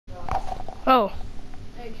Oh.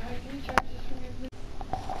 Hey, can you charge this for me, please?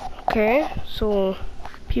 Okay, so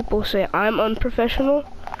people say I'm unprofessional.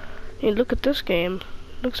 Hey, look at this game.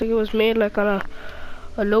 Looks like it was made like on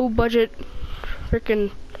a low budget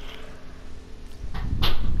freaking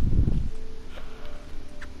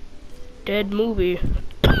dead movie.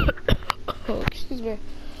 Oh, excuse me.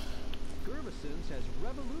 Has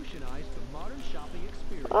revolutionized the modern shopping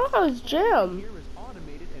experience. Oh, it's Jam. Here is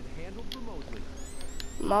automated and handled remotely.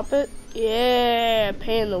 Mop it. Yeah,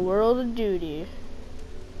 paying the world of duty.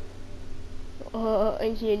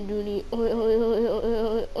 I can't do any.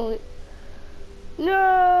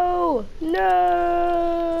 No!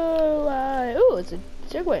 No! Ooh, it's a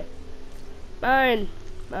Segway. Mine.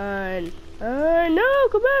 Mine. No,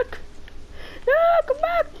 come back! No, come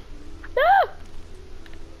back! No!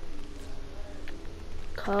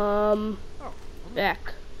 Come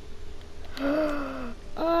back.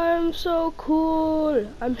 I'm so cool.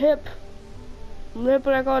 I'm hip. I'm hip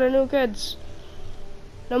like all the new kids.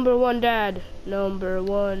 Number one dad. Number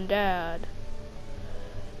one dad.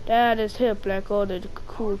 Dad is hip like all the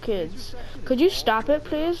cool kids. Could you stop it,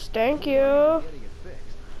 please? Thank you.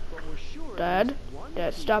 Dad?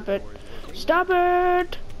 Dad, stop it. Stop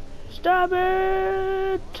it! Stop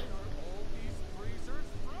it!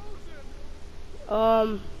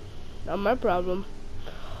 Not my problem.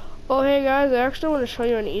 Oh, hey guys, I actually want to show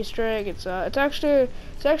you an Easter egg. It's actually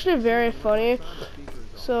very funny.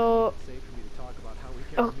 So,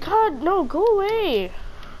 oh God, no, go away.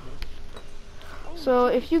 So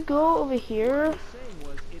if you go over here,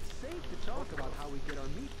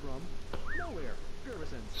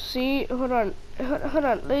 see, hold on,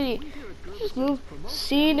 lady, just move.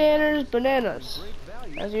 Sea nanners, bananas.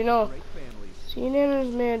 As you know, sea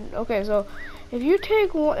nanners made. Okay, so if you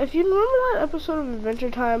take one, if you remember that episode of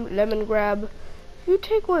Adventure Time, Lemon Grab, if you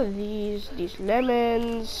take one of these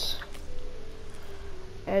lemons,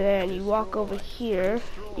 and then you walk over here,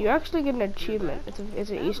 you actually get an achievement. It's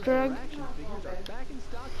an Easter egg.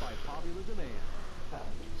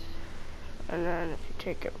 And then if you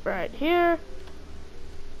take it right here,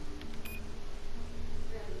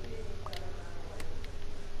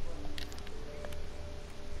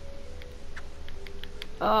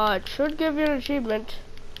 it should give you an achievement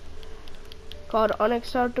called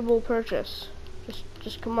unacceptable purchase.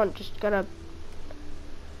 Just come on, just gotta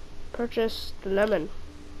purchase the lemon.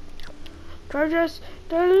 Purchase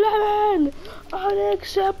the lemon!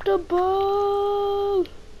 Unacceptable!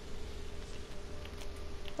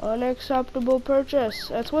 Unacceptable purchase.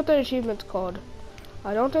 That's what the achievement's called.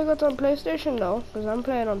 I don't think it's on PlayStation though, because I'm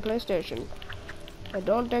playing on PlayStation. I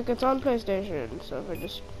don't think it's on PlayStation, so if I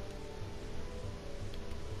just...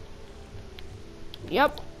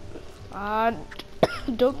 Yep. I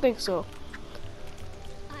don't think so.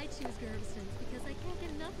 I choose Gerviston's because I can't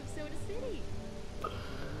get enough of Soda City.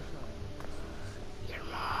 Your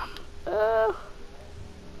mom.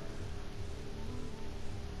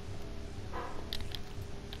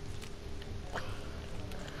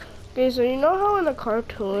 Okay, so you know how in the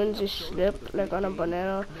cartoons you slip like on a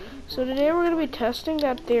banana? So today we're going to be testing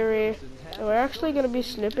that theory, and we're actually going to be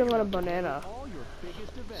slipping on a banana.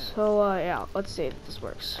 So yeah, let's see if this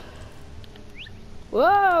works.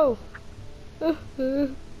 Whoa!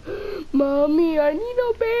 Mommy, I need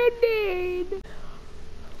a band-aid!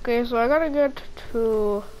 Okay, so I gotta get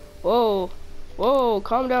to... Whoa! Whoa,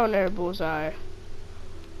 calm down there, Bullseye.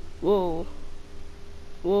 Whoa.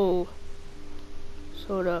 Whoa.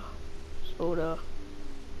 Soda. Soda.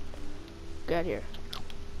 Get here.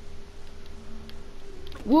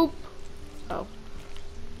 Whoop! Oh.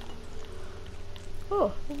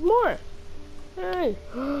 Oh, there's more! Hey!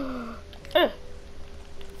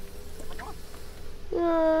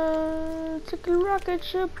 It's like a rocket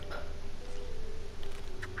ship.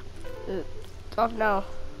 It's off now.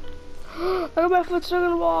 I got my foot stuck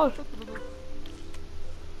in the wall.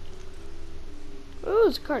 Ooh,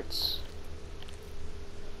 it's carts.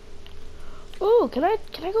 Ooh, can I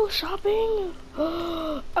go shopping?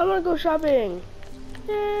 I wanna go shopping.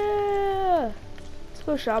 Yeah. Let's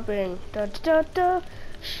go shopping. Da da da.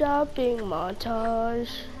 Shopping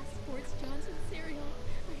montage. Sports Johnson cereal.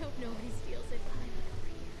 I hope nobody steals it.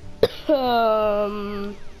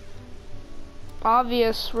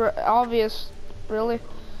 Obvious, really.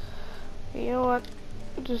 You know what?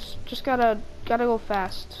 Just gotta go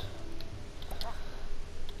fast.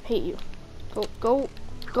 Hate you. Go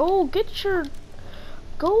get your,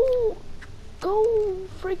 go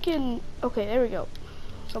freaking. Okay, there we go.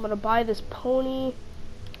 So I'm gonna buy this pony.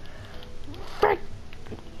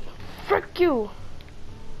 Frick you.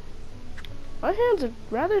 My hands are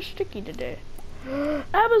rather sticky today.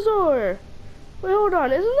 Abazor! Wait, hold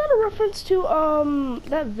on. Isn't that a reference to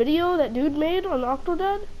that video that dude made on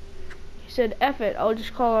Octodad? He said, "F it, I'll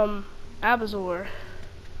just call him Abazor."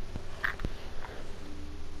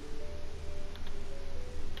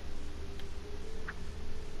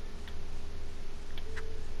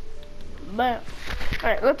 Bam.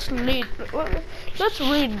 Alright, let's read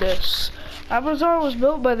this. Abazar was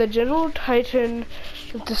built by the General Titan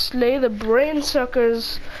to slay the brain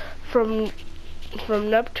suckers from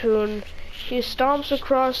Neptune. He stomps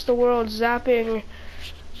across the world, zapping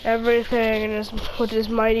everything with his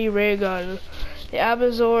mighty ray gun. The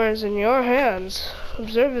Abazor is in your hands.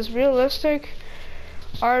 Observe his realistic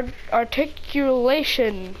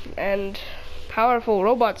articulation and powerful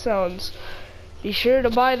robot sounds. Be sure to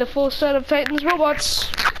buy the full set of Titan's robots.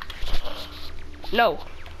 No.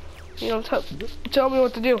 You don't tell me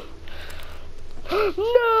what to do.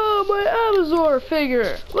 No, my Abazor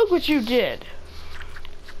figure. Look what you did.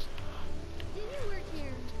 Did you work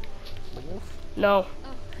here? No. Oh,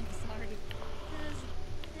 I'm sorry. Does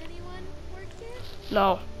anyone work here?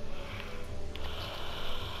 No.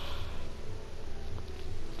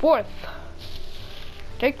 Fourth.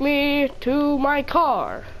 Take me to my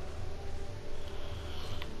car.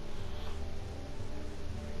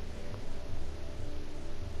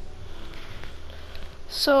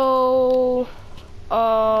 So,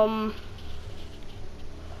 have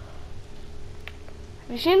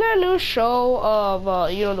you seen that new show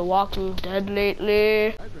of, you know, The Walking Dead lately?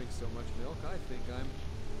 I drink so much milk, I think I'm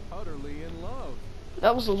utterly in love.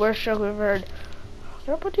 That was the worst show we've ever heard.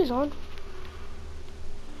 Can I put these on?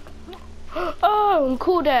 Oh,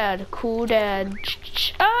 cool dad, cool dad.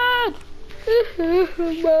 Ah!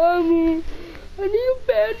 Mommy, I need a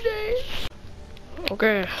band-aid.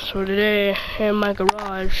 Okay, so today in my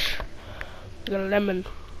garage, I got a lemon.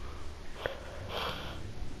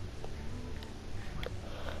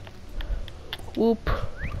 Whoop.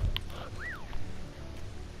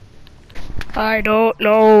 I don't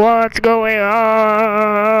know what's going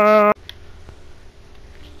on.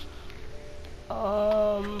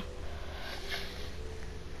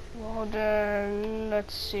 Well then,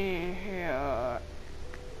 let's see here.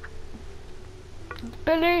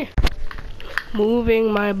 Billy!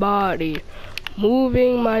 Moving my body.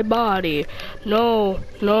 Moving my body. No,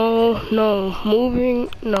 no, no. Moving,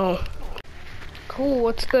 no. Cool,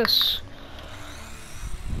 what's this?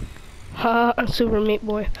 Ha, Super Meat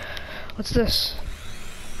Boy. What's this?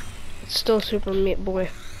 It's still Super Meat Boy.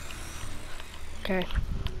 Okay.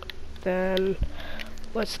 Then,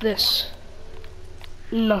 what's this?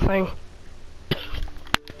 Nothing.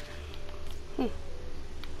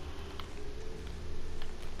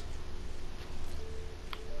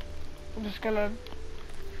 I'm just gonna...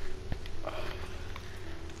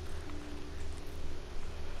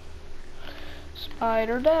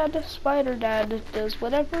 Spider Dad does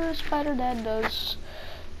whatever Spider Dad does.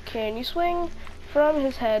 Can you swing from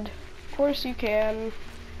his head? Of course you can.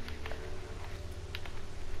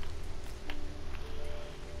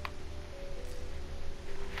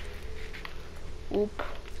 Oop.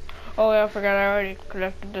 Oh yeah, I forgot I already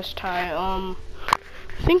connected this tie. I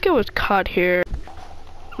think it was caught here.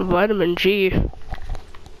 Vitamin G.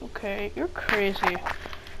 Okay, you're crazy.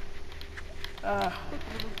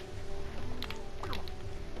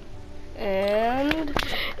 And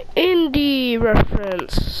indie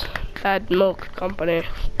reference. Bad milk company.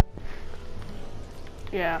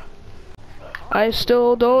 Yeah. I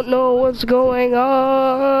still don't know what's going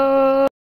on.